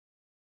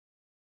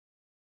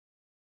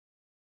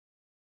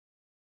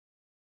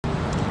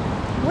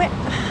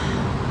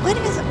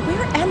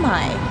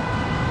I?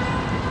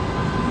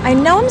 I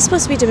know I'm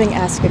supposed to be doing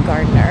Ask a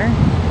Gardener.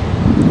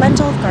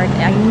 Lentol Garden.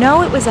 I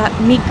know it was at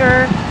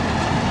Meeker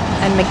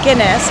and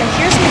McGinnis. And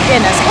here's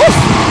McGinnis. Oof!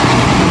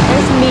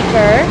 There's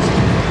Meeker.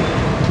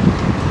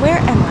 Where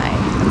am I?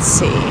 Let's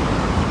see.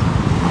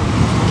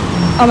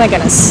 Oh my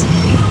goodness.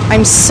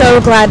 I'm so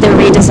glad they're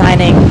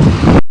redesigning.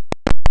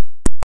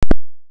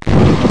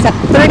 It's at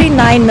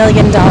 $39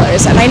 million.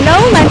 And I know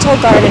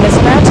Lentol Garden is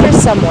around here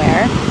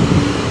somewhere.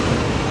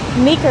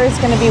 Meeker is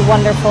going to be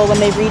wonderful when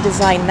they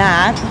redesign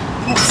that.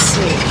 Let's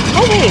see.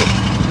 Oh wait,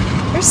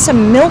 there's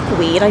some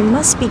milkweed. I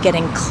must be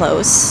getting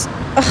close.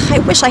 Ugh, I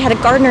wish I had a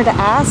gardener to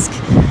ask.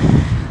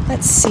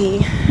 Let's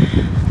see.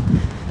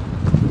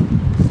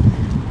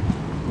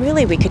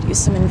 Really, we could use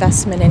some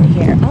investment in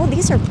here. Oh,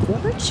 these are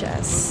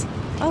gorgeous.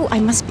 Oh, I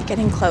must be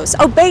getting close.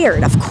 Oh,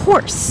 Bayard, of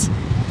course.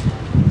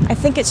 I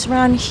think it's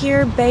around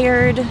here,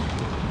 Bayard,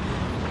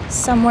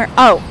 somewhere.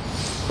 Oh,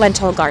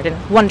 Lentol Garden.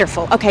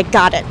 Wonderful. Okay,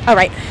 got it. All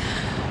right.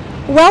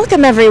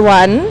 Welcome,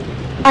 everyone.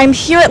 I'm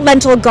here at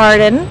Lentol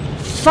Garden,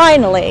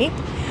 finally,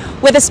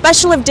 with a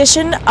special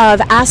edition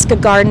of Ask a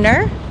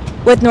Gardener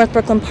with North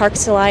Brooklyn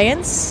Parks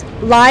Alliance,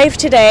 live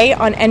today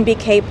on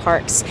NBK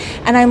Parks.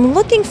 And I'm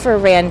looking for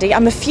Randy.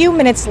 I'm a few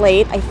minutes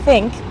late, I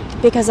think,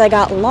 because I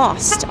got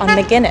lost on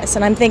McGinnis.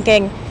 And I'm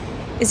thinking,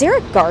 is there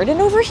a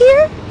garden over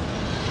here?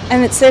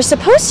 And there's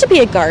supposed to be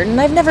a garden.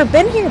 I've never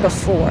been here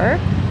before.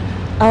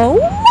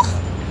 Oh,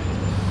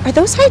 are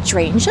those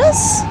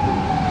hydrangeas?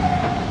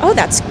 Oh,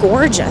 that's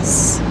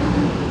gorgeous.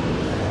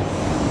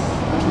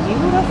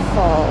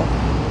 Beautiful.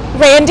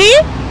 Randy?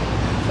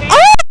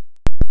 Oh!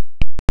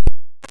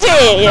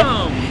 Randy!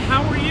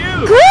 How are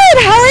you? Good,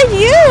 how are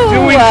you?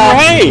 Doing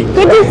great.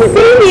 Good to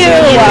see you.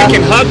 We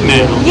can hug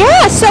now.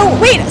 Yeah,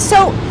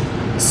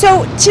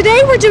 so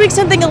today we're doing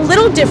something a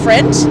little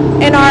different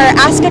in our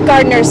Ask a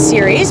Gardener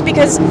series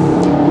because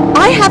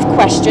I have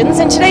questions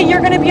and today you're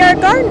going to be our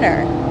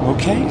gardener.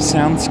 Okay,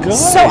 sounds good.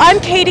 So I'm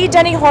Katie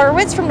Denny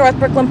Horowitz from North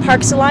Brooklyn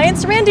Parks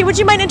Alliance. Randy, would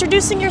you mind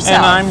introducing yourself?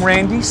 And I'm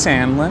Randy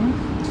Sandlin,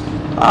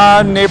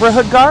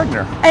 neighborhood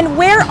gardener. And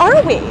where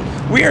are we?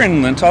 We're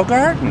in Lentol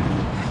Garden.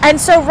 And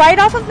so right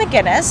off of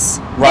McGinnis,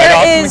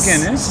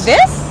 McGinnis.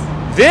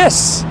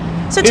 This?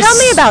 So tell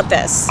me about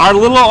this. Our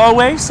little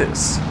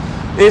oasis.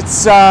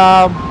 It's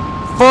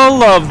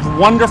full of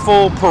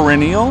wonderful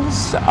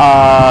perennials,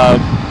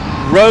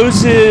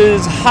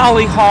 roses,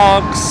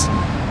 hollyhocks,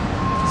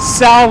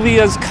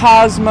 salvias,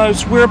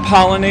 cosmos. We're a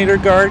pollinator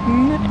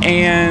garden,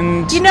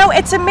 and you know,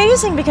 it's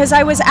amazing because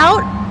I was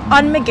out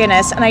on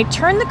McGinnis and I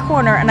turned the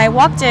corner and I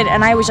walked in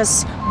and I was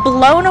just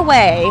blown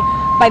away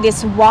by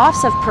these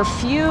wafts of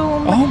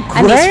perfume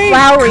and these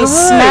flowery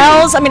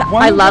smells. I mean, wonderful.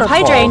 I love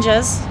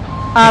hydrangeas,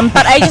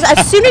 but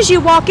as soon as you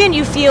walk in,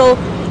 you feel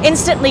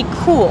instantly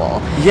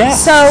cool.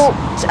 Yes. So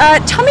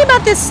tell me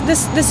about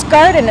this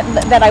garden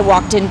that I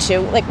walked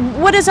into. Like,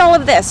 what is all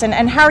of this,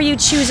 and how are you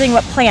choosing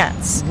what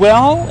plants?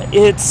 Well,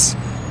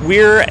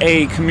 we're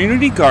a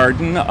community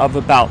garden of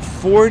about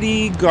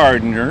 40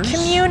 gardeners.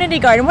 Community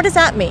garden, what does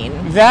that mean?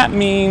 That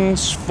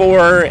means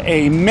for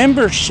a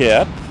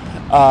membership,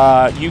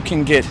 you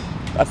can get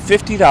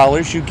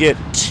 $50. You get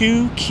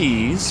 2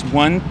 keys,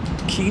 1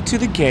 key to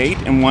the gate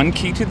and 1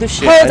 key to the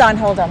shed.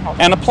 Hold on.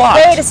 And a plot.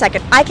 Wait a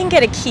second. I can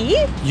get a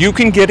key? You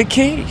can get a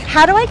key.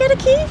 How do I get a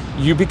key?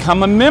 You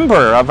become a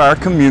member of our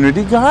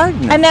community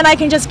garden. And then I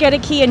can just get a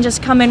key and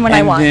just come in when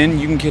I want. And then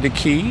you can get a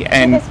key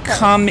and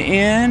come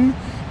in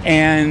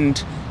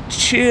and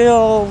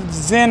chill,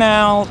 zen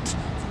out,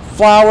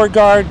 flower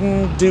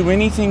garden, do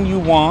anything you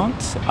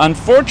want.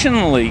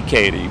 Unfortunately,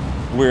 Katie,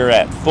 we're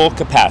at full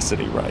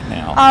capacity right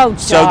now. Oh, darn.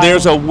 So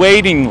there's a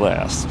waiting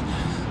list.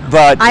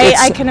 But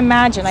I can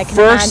imagine.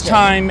 First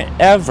time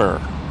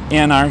ever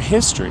in our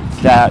history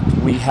that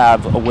we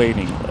have a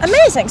waiting list.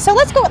 Amazing. So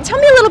let's go. Tell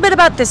me a little bit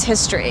about this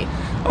history.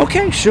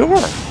 Okay,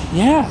 sure.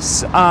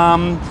 Yes.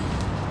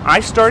 I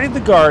started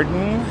the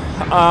garden.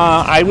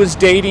 I was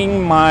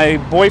dating my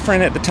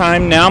boyfriend at the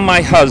time, now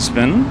my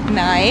husband.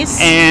 Nice.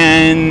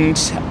 And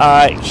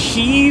I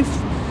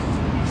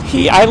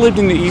lived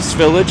in the East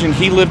Village and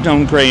he lived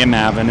on Graham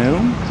Avenue.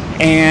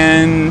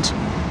 And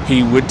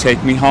he would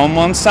take me home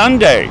on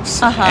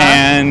Sundays.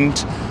 And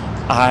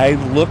I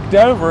looked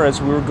over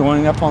as we were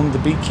going up on the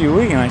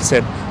BQE and I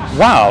said,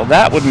 wow,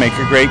 that would make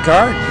a great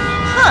garden.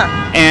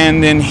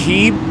 And then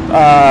he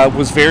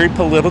was very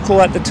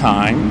political at the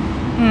time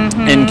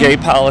in gay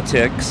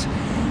politics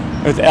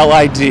with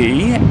LID,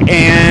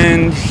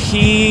 and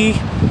he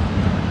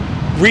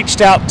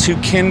reached out to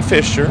Ken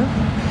Fisher.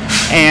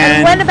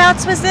 And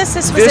whenabouts was this?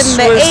 This was in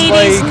the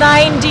 80s,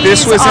 90s?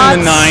 This was in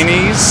the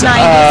 90s,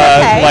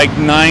 okay. like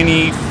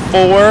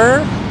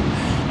 94.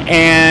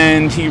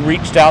 And he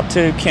reached out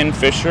to Ken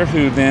Fisher,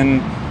 who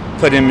then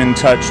put him in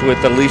touch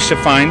with Alicia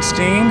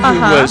Feinstein, who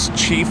was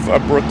chief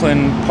of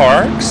Brooklyn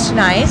Parks.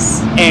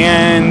 Nice.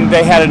 And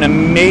they had an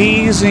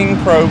amazing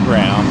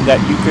program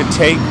that you could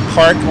take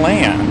park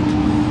land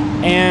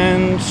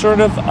and sort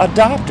of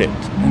adopt it.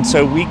 And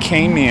so we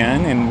came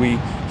in and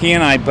He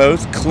and I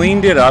both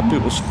cleaned it up.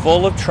 It was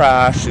full of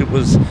trash. We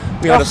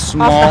had a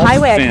small off the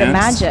highway, fence. I can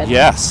imagine.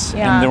 Yes,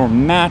 Yeah. and there were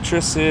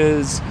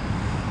mattresses.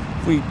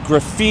 We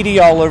graffiti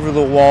all over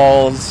the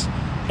walls,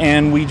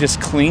 and we just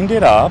cleaned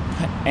it up,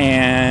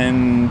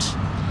 and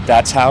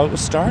that's how it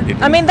was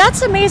started. I mean,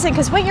 that's amazing,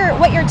 because what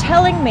you're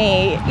telling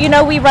me, you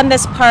know, we run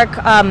this park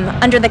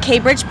under the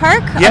Cambridge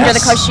Park, under the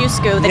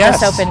Kosciuszko that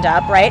just opened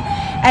up, right?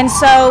 And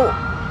so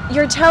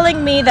you're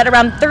telling me that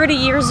around 30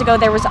 years ago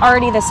there was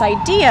already this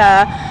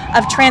idea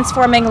of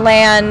transforming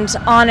land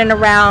on and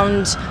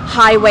around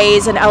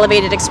highways and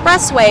elevated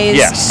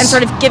expressways, and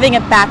sort of giving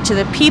it back to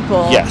the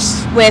people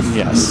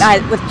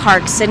with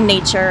parks and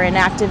nature and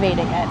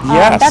activating it.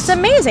 That's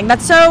amazing.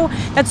 That's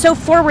so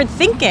forward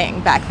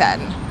thinking back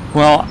then.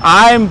 Well,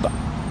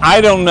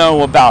 I don't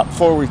know about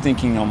forward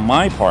thinking on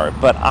my part,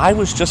 but I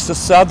was just a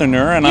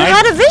Southerner, and I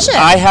had a vision.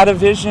 I had a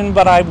vision,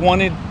 but I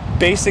wanted,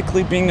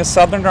 basically being a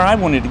Southerner, I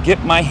wanted to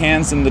get my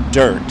hands in the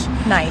dirt.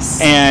 Nice.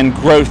 And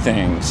grow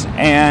things.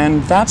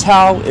 And that's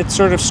how it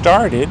sort of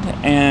started.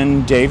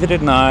 And David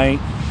and I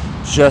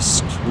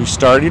we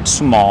started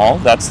small.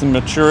 That's the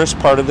maturest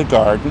part of the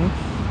garden.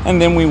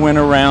 And then we went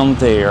around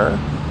there.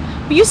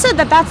 You said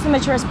that that's the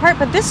maturest part,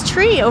 but this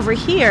tree over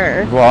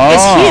here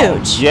is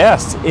huge.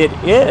 Yes, it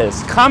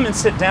is. Come and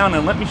sit down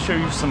and let me show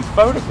you some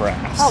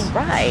photographs. All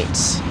right.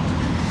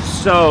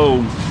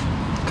 So,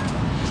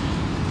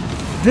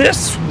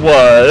 this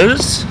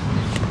was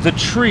the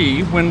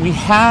tree when we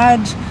had,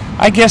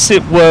 I guess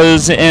it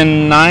was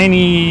in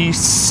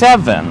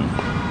 97.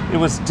 It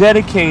was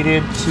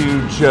dedicated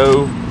to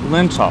Joe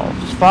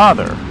Lentol's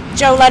father.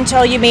 Joe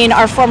Lentol, you mean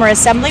our former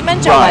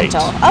assemblyman, Joe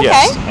Lentol? Okay.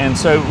 Yes. And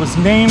so it was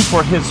named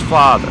for his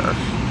father.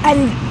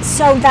 And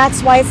so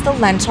that's why it's the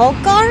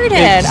Lentol Garden.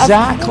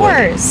 Exactly. Of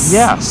course.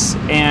 Yes.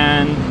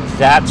 And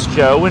that's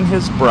Joe and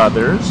his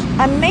brothers.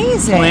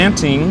 Amazing.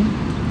 Planting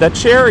the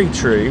cherry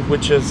tree,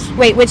 which is...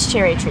 Wait, which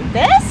cherry tree?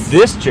 This?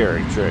 This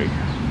cherry tree.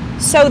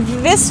 So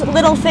this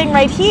little thing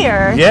right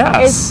here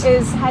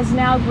has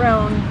now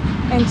grown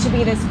into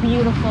be this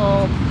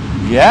beautiful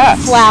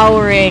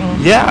flowering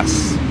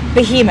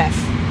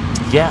behemoth.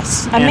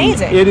 Yes.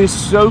 Amazing. And it is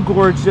so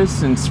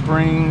gorgeous in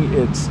spring.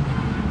 It's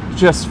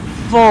just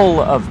full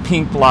of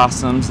pink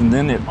blossoms, and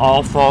then it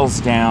all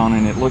falls down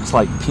and it looks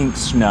like pink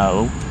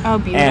snow. Oh,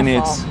 beautiful. And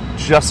it's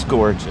just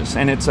gorgeous.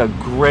 And it's a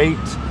great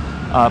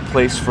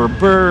place for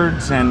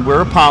birds, and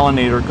we're a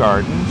pollinator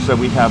garden, so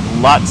we have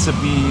lots of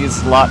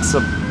bees, lots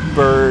of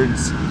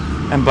birds,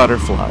 and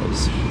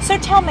butterflies. So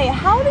tell me,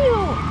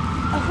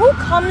 who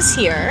comes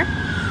here?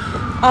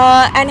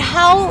 And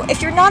how,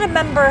 if you're not a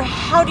member,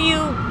 how do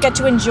you get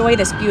to enjoy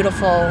this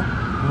beautiful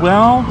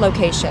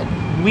location?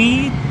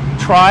 We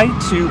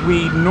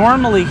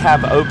normally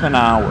have open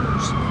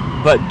hours,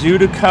 but due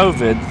to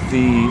COVID,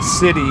 the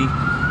city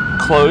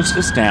closed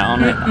us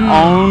down.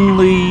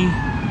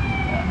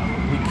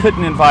 We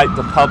couldn't invite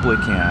the public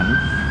in,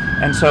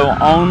 and so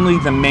only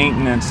the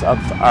maintenance of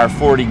our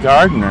 40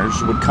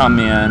 gardeners would come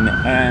in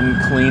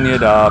and clean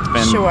it up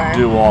and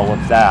do all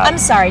of that. I'm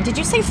sorry, did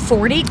you say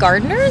 40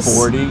 gardeners?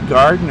 40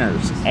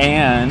 gardeners,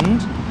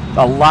 and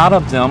a lot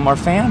of them are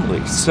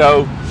families.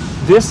 So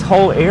this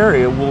whole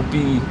area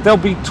there'll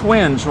be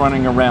twins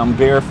running around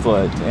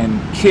barefoot,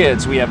 and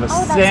kids. We have a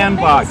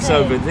sandbox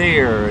over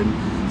there,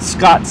 and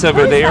Scott's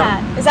over there.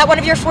 Is that one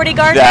of your 40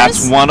 gardeners?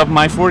 That's one of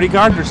my 40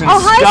 gardeners. And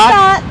hi,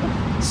 Scott.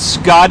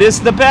 Scott is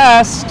the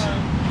best.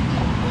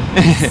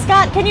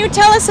 Scott, can you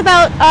tell us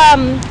about,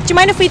 do you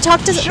mind if we talk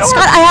to Scott?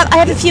 I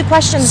have a few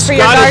questions for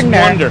your gardener.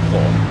 Scott is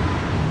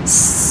wonderful.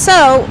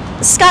 So,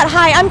 Scott,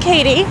 hi, I'm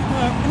Katie.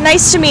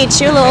 Nice to meet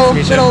you. Little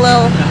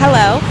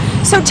hello.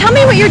 So tell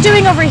me what you're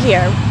doing over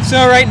here.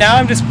 So right now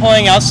I'm just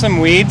pulling out some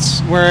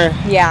weeds. We're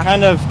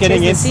kind of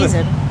getting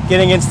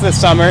into the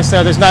summer,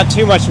 so there's not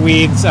too much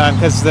weeds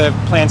because the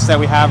plants that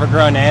we have are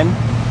grown in.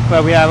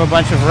 But we have a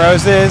bunch of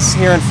roses.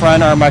 Here in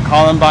front are my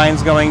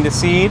columbines going to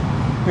seed.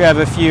 We have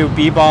a few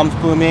bee balms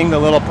blooming, the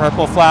little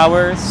purple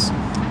flowers,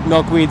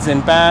 milkweeds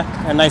in back,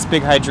 a nice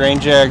big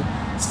hydrangea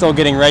still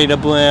getting ready to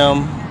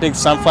bloom, big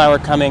sunflower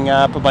coming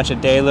up, a bunch of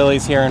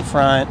daylilies here in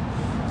front.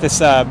 This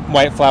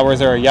white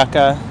flowers are a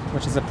yucca,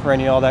 which is a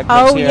perennial that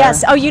grows here. Oh,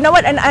 yes. Oh, you know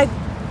what? And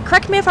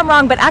correct me if I'm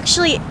wrong, but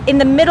actually in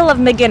the middle of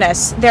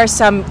McGinnis, there's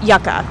some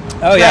yucca.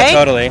 Oh, yeah,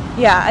 totally.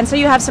 Yeah, and so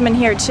you have some in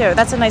here too.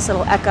 That's a nice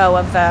little echo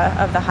of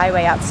the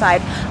highway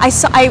outside.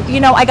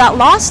 I got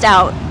lost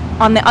out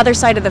on the other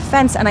side of the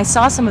fence, and I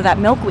saw some of that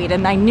milkweed,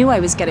 and I knew I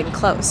was getting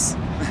close.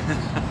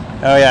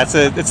 Oh yeah,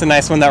 it's a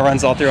nice one that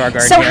runs all through our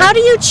garden. So how do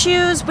you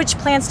choose which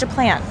plants to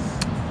plant?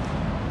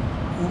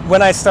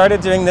 When I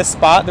started doing this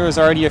spot, there was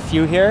already a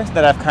few here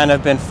that I've kind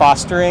of been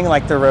fostering,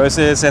 like the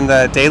roses and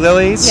the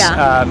daylilies.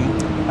 Yeah.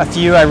 A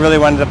few I really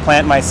wanted to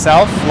plant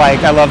myself, like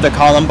I love the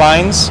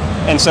columbines,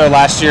 and so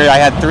last year I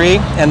had 3,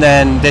 and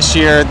then this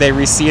year they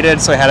reseeded,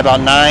 so I had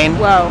about 9.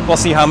 Whoa. We'll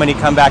see how many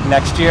come back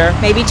next year.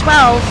 Maybe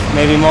 12.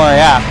 Maybe more,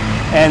 yeah.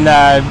 And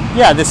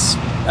this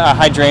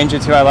hydrangea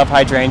too, I love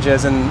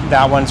hydrangeas, and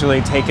that one's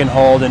really taken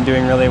hold and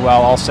doing really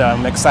well also.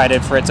 I'm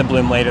excited for it to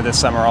bloom later this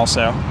summer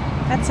also.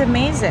 That's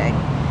amazing.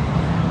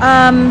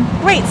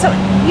 Great. So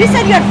you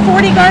said you had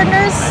 40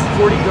 gardeners? I have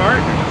 40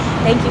 gardeners.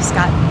 Thank you,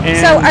 Scott. And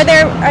so are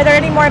there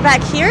any more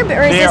back here,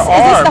 or is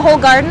this the whole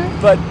garden?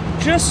 But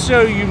just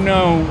so you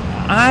know,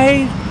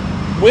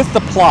 with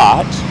the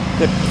plot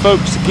that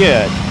folks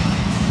get,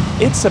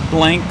 it's a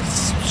blank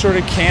sort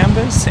of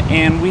canvas,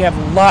 and we have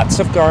lots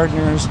of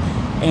gardeners.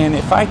 And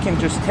if I can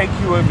just take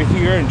you over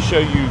here and show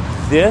you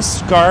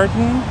this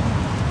garden,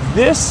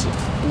 this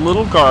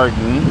little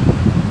garden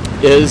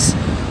is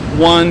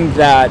one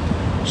that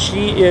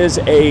she is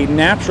a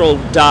natural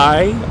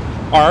dye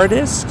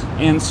artist,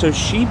 and so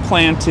she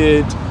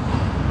planted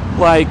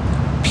like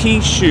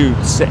pea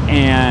shoots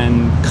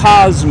and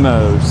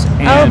cosmos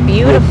and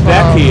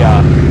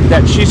Rebecca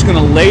that she's going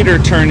to later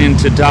turn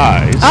into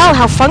dyes. Oh,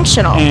 how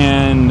functional.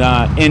 And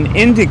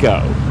indigo,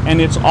 and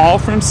it's all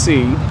from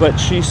seed, but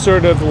she's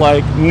sort of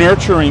like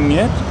nurturing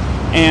it,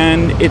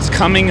 and it's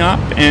coming up.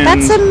 And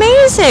that's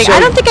amazing. So, I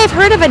don't think I've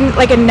heard of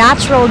a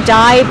natural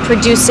dye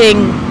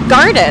producing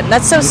garden.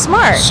 That's so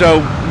smart. So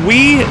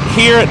we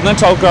here at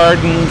Lentol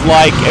Garden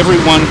like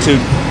everyone to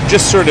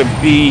just sort of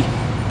be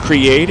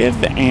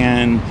creative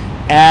and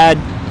add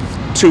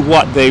to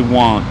what they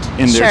want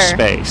in their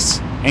space.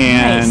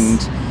 And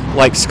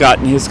like Scott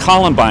and his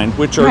columbine,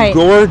 which are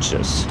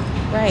gorgeous.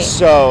 Right.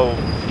 So,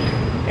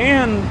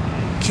 and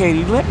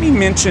Katie, let me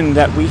mention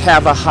that we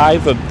have a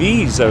hive of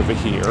bees over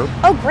here.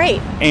 Oh,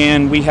 great.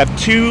 And we have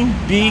 2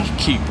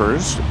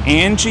 beekeepers,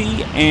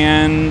 Angie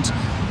and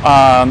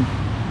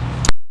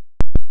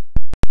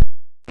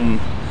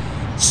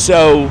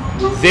so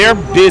they're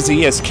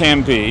busy as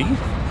can be.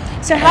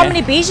 So how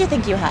many bees do you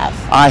think you have?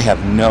 I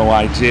have no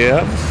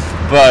idea,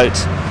 but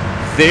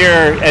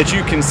as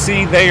you can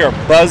see, they are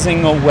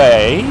buzzing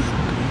away.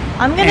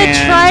 I'm going to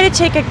try to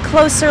take a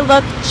closer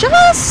look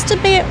just a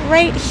bit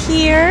right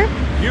here.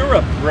 You're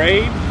a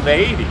brave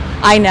lady.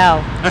 I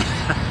know.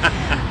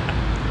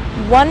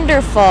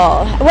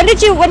 Wonderful. When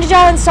did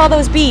y'all install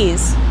those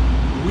bees?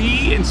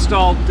 We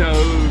installed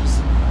those,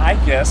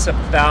 I guess,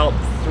 about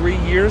 3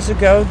 years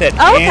ago that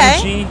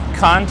Angie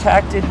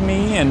contacted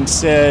me and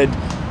said,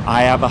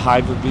 I have a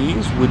hive of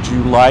bees. Would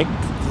you like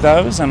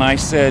those? And I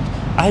said,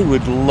 I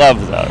would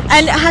love those.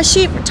 And has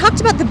she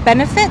talked about the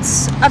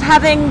benefits of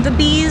having the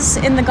bees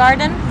in the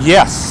garden?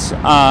 Yes.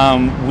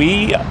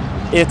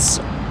 It's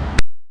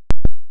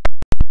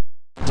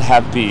to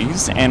have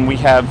bees, and we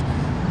have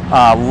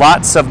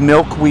lots of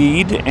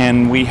milkweed,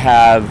 and we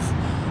have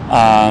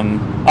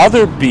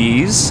other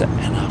bees,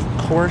 and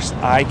of course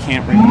I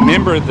can't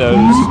remember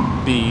those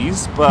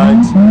bees, but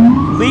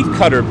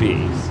leafcutter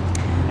bees.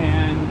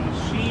 And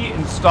she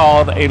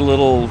installed a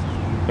little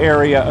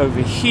area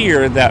over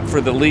here that for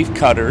the leaf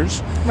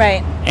cutters.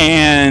 Right.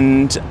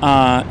 And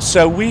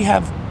so we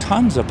have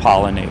tons of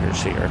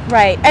pollinators here.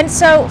 Right. And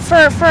so for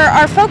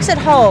our folks at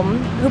home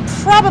who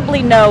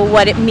probably know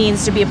what it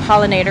means to be a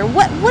pollinator,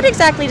 what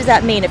exactly does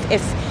that mean?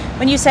 If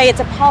when you say it's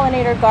a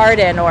pollinator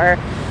garden, or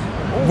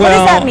what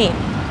does that mean?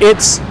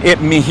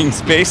 It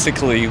means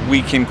basically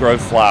we can grow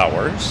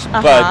flowers,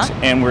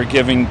 and we're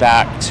giving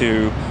back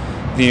to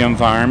the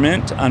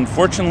environment.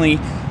 Unfortunately,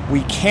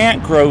 we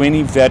can't grow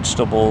any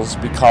vegetables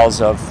because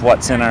of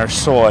what's in our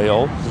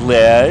soil,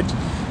 lead,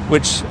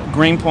 which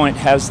Greenpoint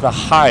has the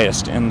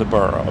highest in the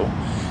borough.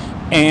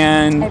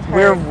 And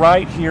we're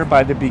right here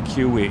by the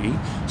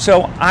BQE,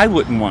 so I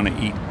wouldn't want to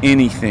eat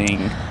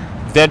anything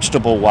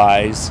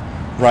vegetable-wise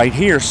right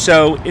here.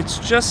 So it's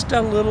just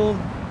a little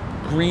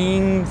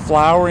green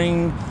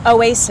flowering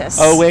oasis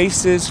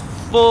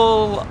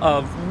full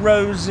of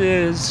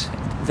roses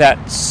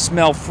that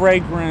smell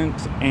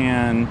fragrant,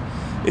 and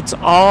it's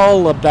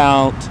all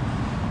about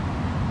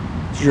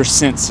your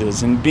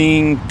senses and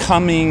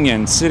coming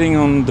and sitting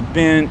on the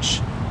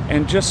bench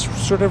and just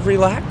sort of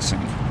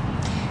relaxing.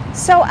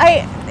 So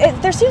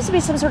there seems to be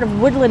some sort of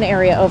woodland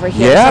area over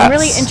here. Yes. So I'm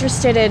really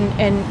interested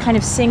in kind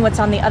of seeing what's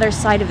on the other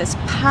side of this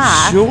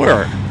path.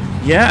 Sure.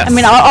 Yes. I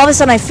mean, all of a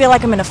sudden I feel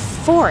like I'm in a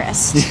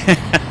forest.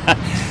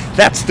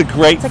 That's the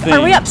great thing.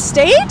 Are we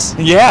upstate?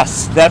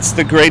 Yes, that's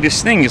the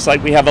greatest thing. It's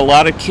like we have a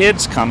lot of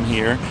kids come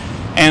here,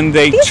 and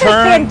These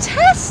are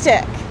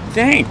fantastic.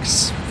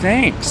 Thanks.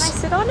 Can I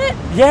sit on it?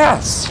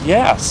 Yes.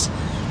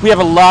 We have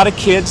a lot of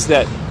kids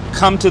that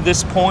come to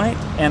this point,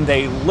 and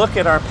they look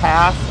at our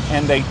path,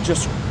 and they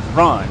just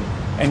run.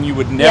 And you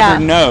would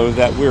never know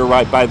that we're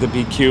right by the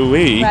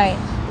BQE. Right.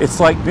 It's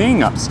like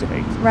being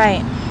upstate.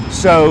 Right.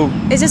 So,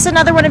 is this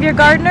another one of your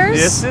gardeners?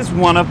 This is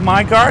one of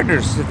my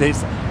gardeners. They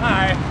say,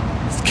 hi,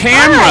 it's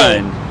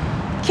Cameron.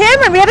 Hi.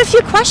 Cameron, we have a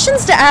few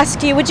questions to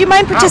ask you. Would you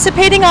mind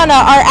participating on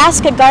our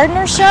Ask a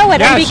Gardener show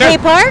at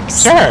MBK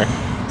Parks? Sure.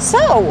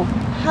 So,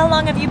 how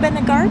long have you been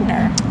a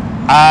gardener?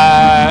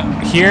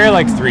 Here,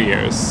 like 3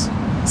 years.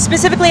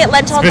 Specifically at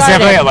Lentol Garden?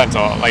 Specifically at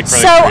Lentol, like for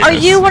So, are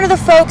you one of the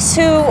folks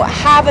who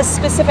have a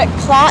specific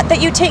plot that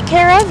you take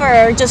care of,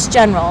 or just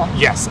general?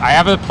 Yes, I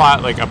have a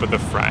plot like up at the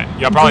front.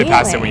 You'll probably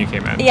pass it when you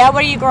came in. Yeah,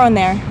 what are you growing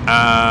there?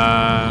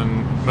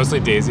 Mostly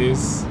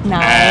daisies.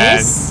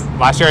 Nice. And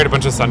last year I had a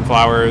bunch of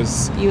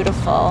sunflowers.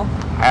 Beautiful.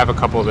 I have a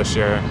couple this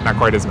year, not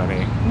quite as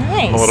many.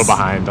 Nice. I'm a little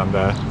behind on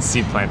the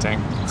seed planting.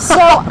 So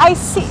I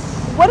see.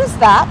 What is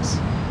that?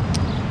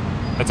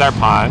 That's our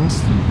pond.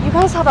 You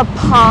guys have a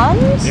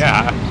pond?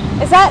 Yeah.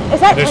 Is that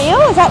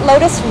real? Is that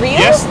lotus real?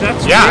 Yes,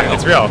 that's real. Yeah,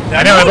 it's real.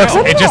 I know,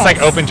 it just like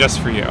opened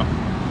just for you.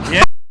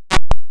 Yeah. I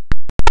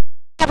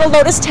have a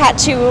lotus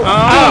tattoo.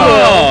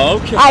 Oh,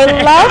 okay. I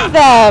love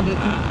them.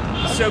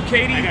 So,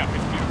 Katie, I know,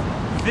 it's beautiful.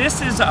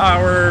 this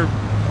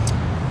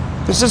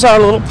is our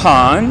little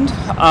pond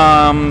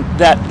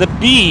that the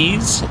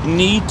bees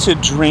need to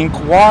drink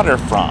water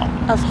from.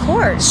 Of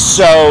course.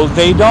 So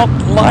they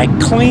don't like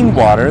clean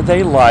water,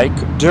 they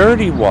like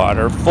dirty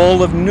water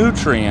full of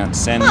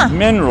nutrients and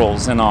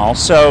minerals and all.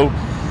 So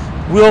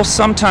we'll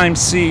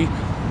sometimes see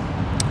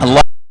a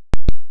lot of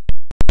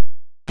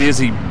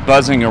busy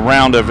buzzing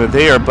around over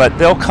there, but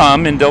they'll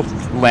come and they'll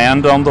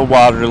land on the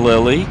water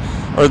lily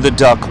or the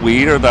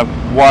duckweed or the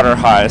water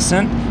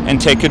hyacinth and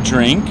take a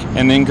drink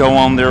and then go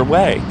on their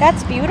way.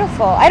 That's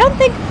beautiful. I don't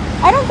think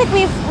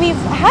we've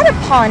had a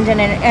pond in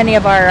any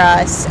of our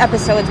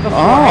episodes before.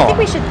 I think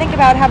we should think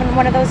about having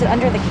one of those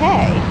under the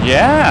K.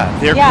 Yeah,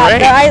 they're great.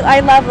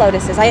 I love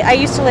lotuses. I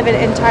used to live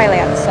in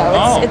Thailand,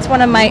 so it's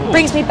one of my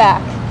brings me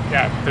back.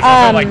 Yeah, there's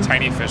also like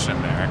tiny fish in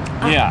there.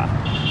 Yeah.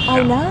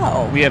 Oh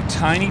no. We have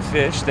tiny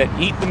fish that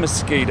eat the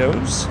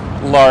mosquitoes,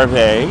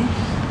 larvae,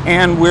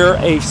 and we're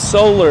a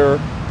solar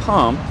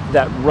pump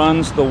that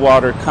runs the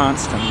water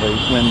constantly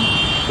when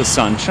the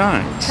sun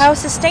shines. How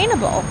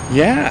sustainable.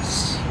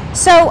 Yes.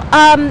 So,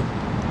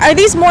 are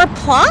these more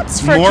plots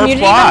for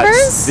community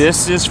members?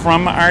 This is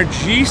from our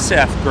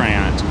GSEF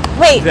grant.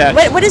 Wait,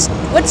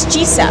 what's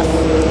GSEF?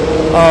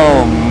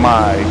 Oh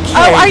my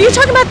God. Oh, are you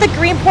talking about the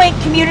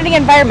Greenpoint Community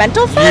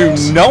Environmental Fund?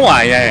 You know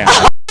I am.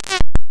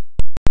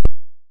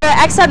 The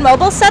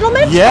ExxonMobil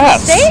settlement? Yes.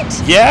 For the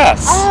state?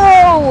 Yes.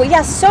 Oh,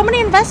 yes. So many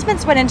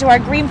investments went into our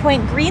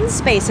Greenpoint green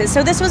spaces.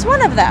 So this was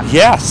one of them.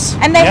 Yes.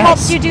 And they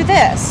helped you do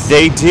this.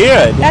 They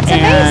did. That's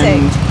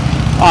amazing.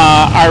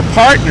 Our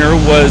partner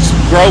was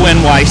Grow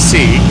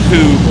NYC,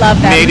 who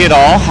made it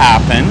all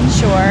happen.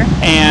 Sure.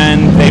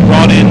 And they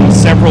brought in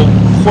several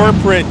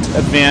corporate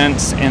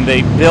events, and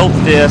they built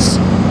this,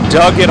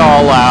 dug it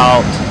all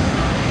out,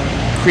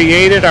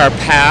 created our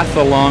path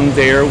along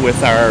there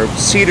with our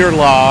cedar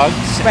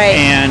logs,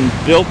 and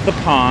built the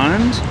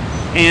pond.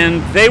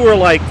 And they were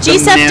like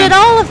GSEF did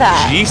all of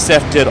that.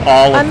 GSEF did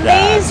all of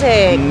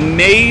that.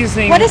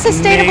 Amazing. What a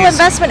sustainable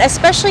investment,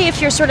 especially if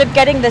you're sort of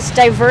getting this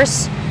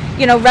diverse,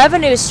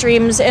 revenue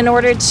streams in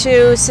order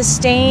to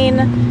sustain,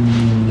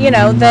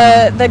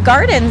 the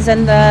gardens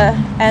and the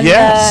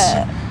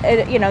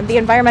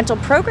environmental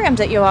programs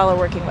that you all are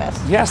working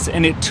with. Yes,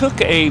 and it took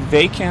a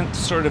vacant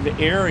sort of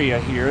area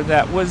here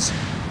that was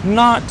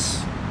not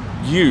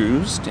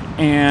used,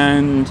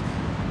 and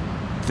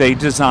they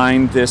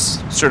designed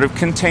this sort of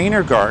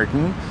container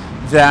garden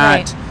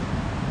that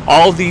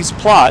all these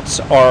plots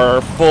are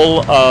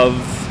full of,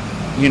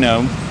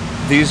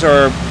 these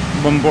are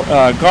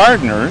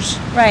gardeners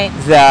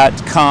that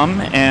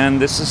come,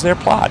 and this is their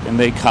plot, and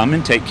they come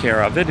and take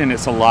care of it, and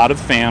it's a lot of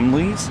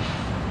families,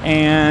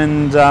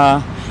 and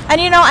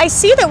I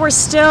see that we're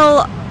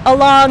still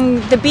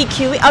along the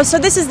BQE. Oh, so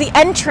this is the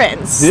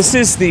entrance. This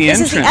is the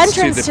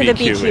entrance to the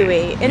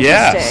BQE. Interesting.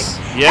 Yes.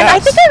 And I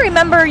think I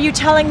remember you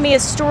telling me a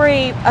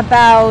story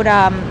about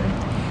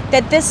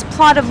that this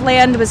plot of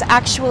land was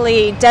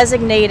actually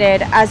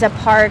designated as a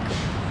park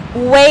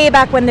way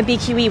back when the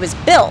BQE was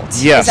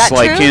built. Yes, is that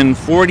like true? in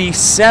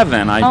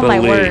 47, I believe. My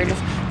word.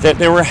 That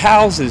there were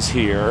houses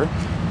here,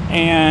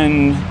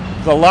 and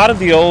a lot of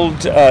the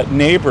old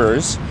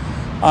neighbors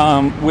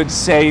would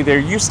say there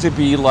used to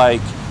be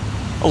like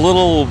a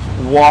little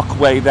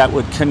walkway that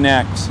would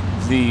connect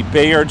the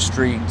Bayard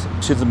Street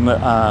to the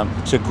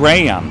to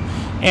Graham,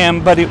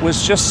 but it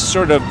was just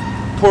sort of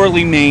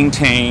poorly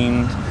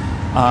maintained.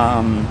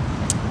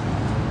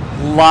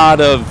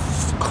 Lot of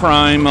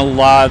crime, a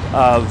lot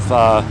of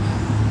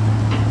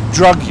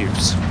drug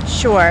use.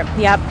 Sure.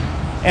 Yep.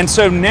 And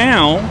so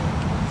now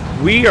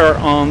we are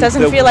on.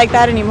 Doesn't feel like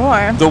that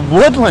anymore. The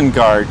Woodland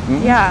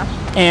Garden. Yeah.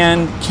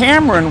 And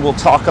Cameron will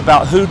talk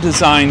about who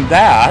designed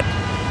that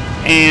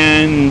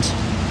and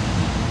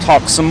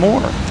talk some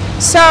more.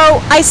 So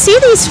I see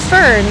these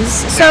ferns.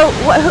 So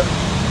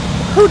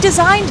who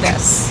designed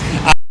this?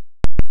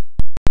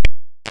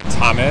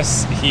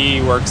 Thomas.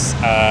 He works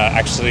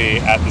actually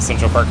at the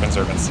Central Park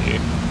Conservancy.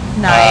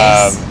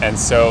 Nice. And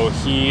so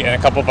he and a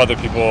couple of other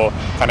people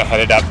kind of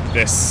headed up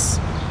this.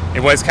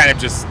 It was kind of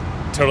just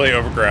totally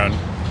overgrown.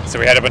 So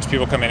we had a bunch of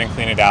people come in and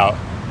clean it out.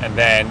 And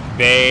then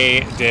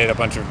they did a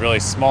bunch of really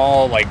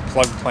small, like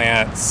plug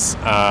plants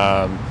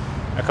a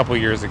couple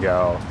years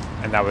ago.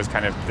 And that was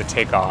kind of the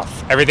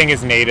takeoff. Everything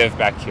is native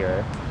back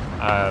here.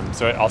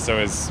 So it also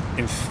is,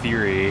 in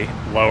theory,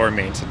 lower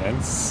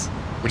maintenance,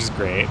 which is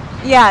great.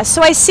 Yeah,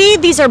 so I see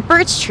these are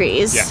birch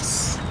trees.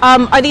 Yes.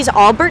 Are these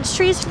all birch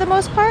trees for the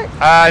most part?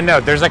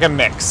 No, there's like a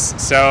mix.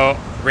 So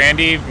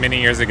Randy,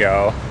 many years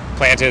ago,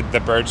 planted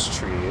the birch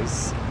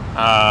trees.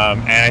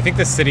 And I think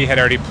the city had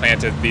already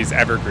planted these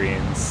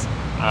evergreens.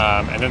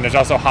 And then there's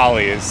also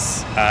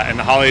hollies. And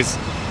the hollies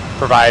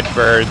provide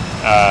bird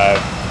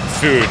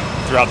food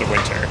throughout the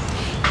winter.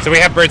 So we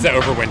have birds that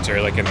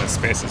overwinter, like in this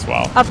space as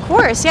well. Of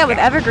course, yeah, with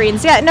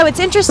evergreens. Yeah, no, it's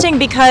interesting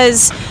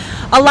because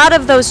a lot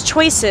of those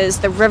choices,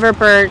 the river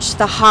birch,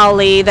 the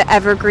holly, the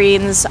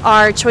evergreens,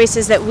 are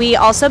choices that we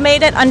also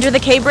made at Under the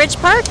K Bridge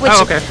Park, which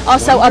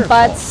also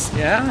abuts.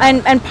 Yeah.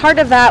 And part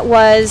of that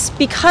was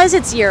because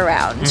it's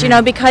year-round, you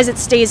know, because it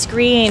stays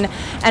green,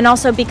 and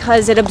also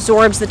because it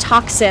absorbs the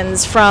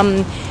toxins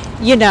from,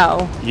 you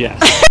know.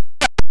 Yes.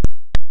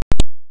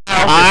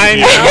 I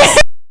know.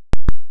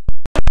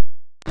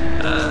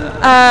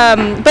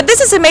 But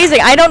this is amazing.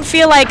 I don't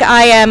feel like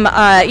I am,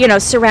 you know,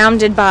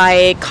 surrounded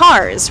by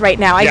cars right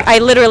now. I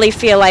literally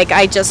feel like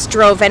I just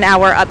drove an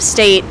hour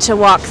upstate to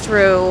walk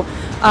through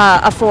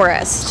a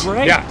forest.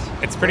 Great.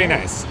 Yeah, it's pretty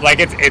nice. Like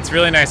it's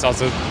really nice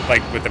also,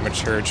 like with the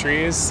mature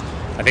trees.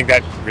 I think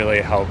that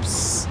really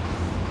helps.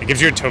 It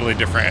gives you a totally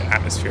different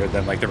atmosphere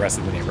than like the rest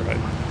of the neighborhood.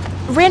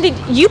 Randy,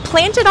 you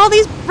planted all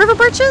these river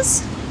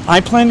birches? I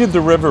planted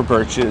the river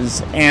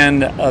birches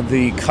and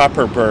the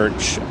copper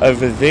birch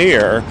over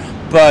there,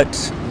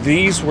 but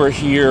these were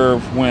here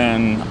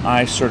when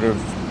I sort of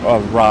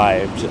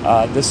arrived.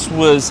 This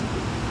was,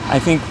 I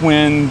think,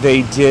 when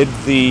they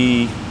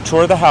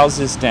tore the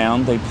houses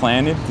down, they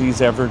planted these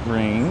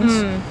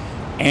evergreens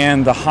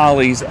and the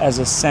hollies as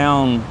a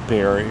sound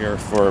barrier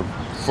for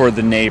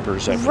the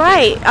neighbors over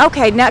right. there.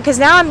 Okay. Now, because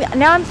now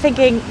I'm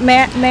thinking,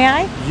 may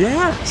I?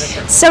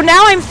 Yes. So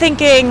now I'm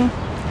thinking,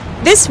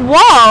 this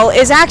wall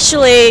is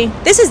actually,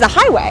 this is the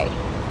highway.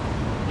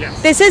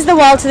 Yes. This is the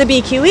wall to the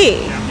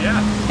BQE.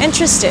 Yeah.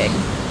 Interesting.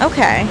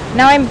 Okay.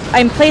 Now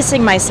I'm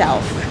placing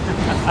myself.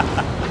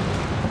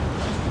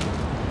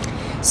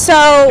 So.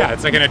 Yeah,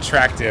 it's like an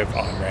attractive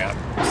on-ramp,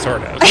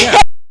 sort of.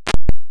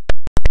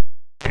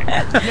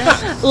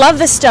 Love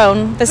the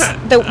stone,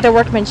 the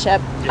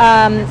workmanship.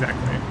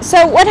 Exactly.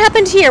 So what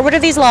happened here? What are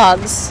these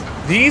logs?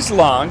 These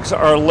logs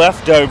are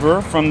left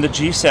over from the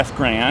GSEF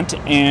grant,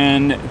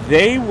 and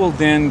they will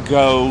then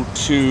go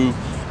to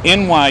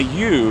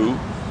NYU.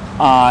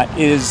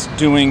 Is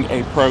doing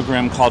a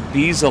program called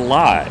Bees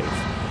Alive,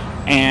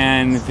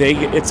 and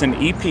it's an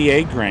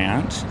EPA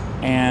grant,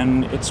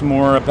 and it's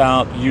more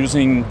about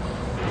using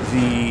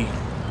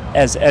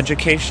as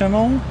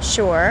educational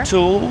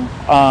tool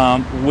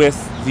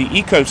with the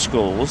eco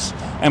schools,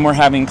 and we're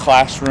having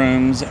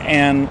classrooms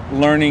and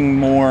learning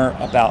more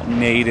about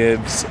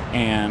natives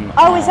and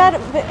is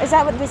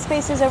that what this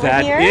space is over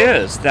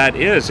here? That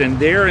is, and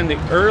they're in the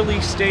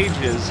early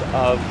stages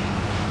of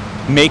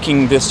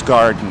making this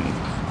garden.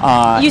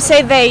 You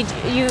say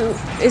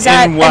is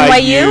that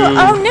NYU?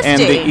 Oh, nifty.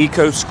 And the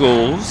eco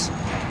schools,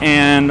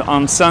 and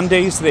on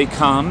Sundays they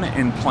come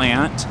and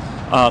plant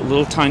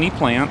little tiny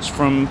plants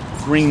from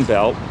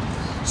Greenbelt.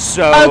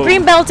 So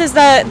Greenbelt is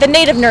the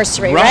native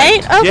nursery,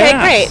 right? Okay,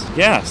 yes, great.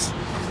 Yes,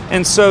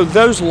 and so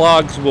those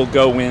logs will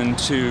go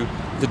into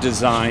the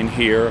design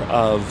here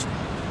of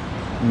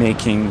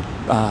making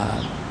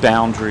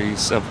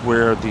boundaries of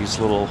where these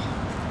little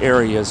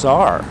areas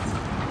are.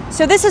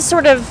 So this is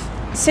sort of,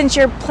 since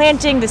you're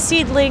planting the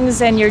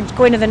seedlings and you're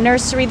going to the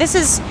nursery, this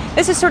is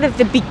sort of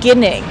the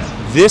beginning.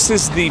 This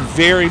is the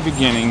very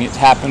beginning. It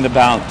happened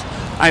about,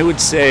 I would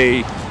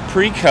say,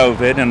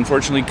 pre-COVID.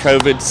 Unfortunately,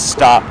 COVID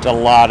stopped a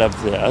lot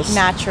of this.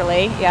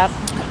 Naturally, yep.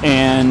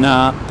 And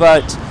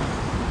but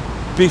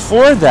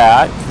before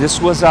that,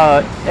 this was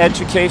a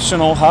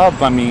educational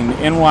hub. I mean,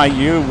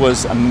 NYU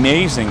was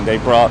amazing. They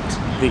brought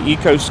the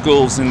eco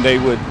schools, and they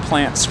would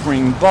plant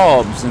spring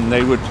bulbs, and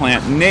they would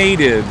plant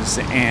natives,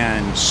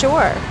 and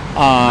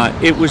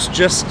it was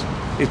just,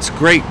 it's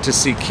great to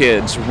see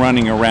kids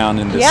running around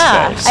in this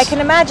space. I can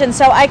imagine.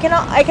 So I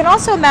can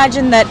also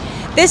imagine that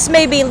this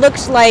maybe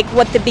looked like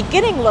what the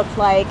beginning looked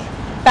like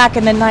back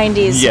in the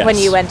 90s when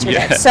you entered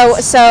it.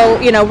 So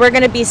you know, we're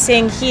going to be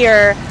seeing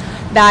here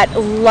that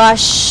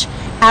lush,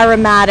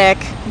 aromatic,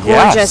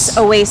 gorgeous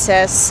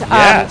oasis,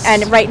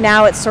 and right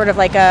now it's sort of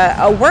like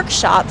a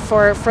workshop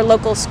for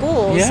local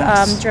schools,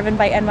 driven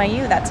by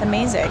NYU. That's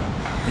amazing.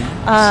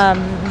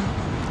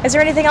 Is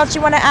there anything else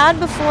you want to add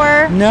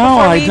before? No,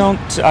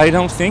 I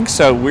don't think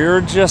so. We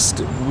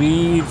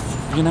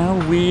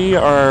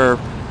are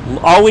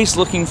always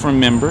looking for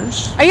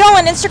members. Are you all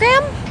on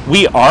Instagram?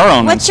 We are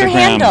on Instagram. What's your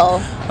handle?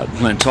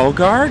 Lentol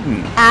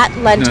Garden. At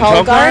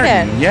Lentol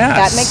Garden. Yes.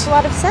 That makes a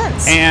lot of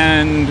sense.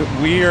 And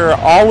we're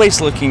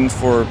always looking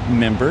for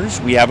members.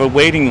 We have a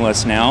waiting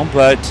list now,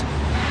 but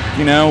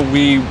you know,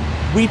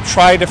 we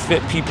try to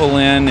fit people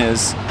in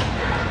as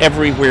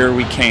everywhere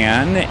we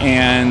can,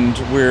 and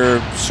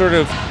we're sort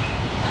of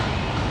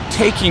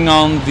taking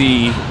on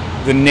the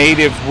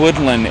native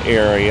woodland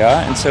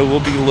area, and so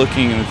we'll be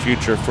looking in the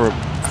future for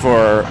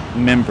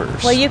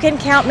members. Well, you can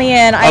count me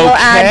in. I will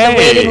add the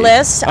waiting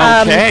list.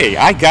 Okay,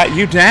 I got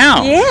you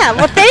down. Yeah,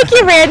 well, thank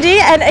you, Randy.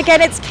 And again,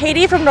 it's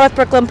Katie from North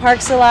Brooklyn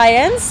Parks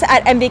Alliance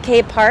at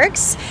MBK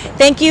Parks.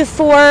 Thank you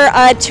for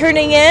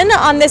tuning in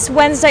on this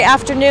Wednesday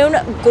afternoon,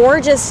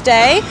 gorgeous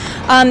day.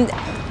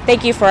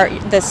 Thank you for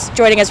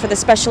joining us for the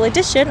special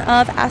edition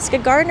of Ask a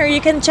Gardener. You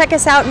can check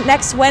us out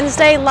next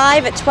Wednesday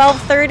live at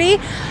 12:30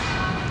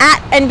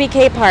 at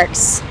NBK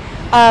Parks.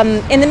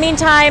 In the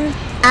meantime,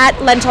 at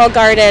Lentol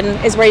Garden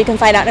is where you can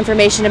find out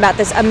information about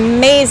this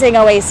amazing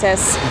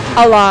oasis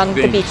along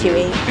the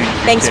BQE.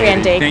 Thanks,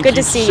 Randy. Thank Good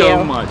you to see so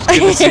you. much. Good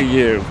to see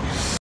you.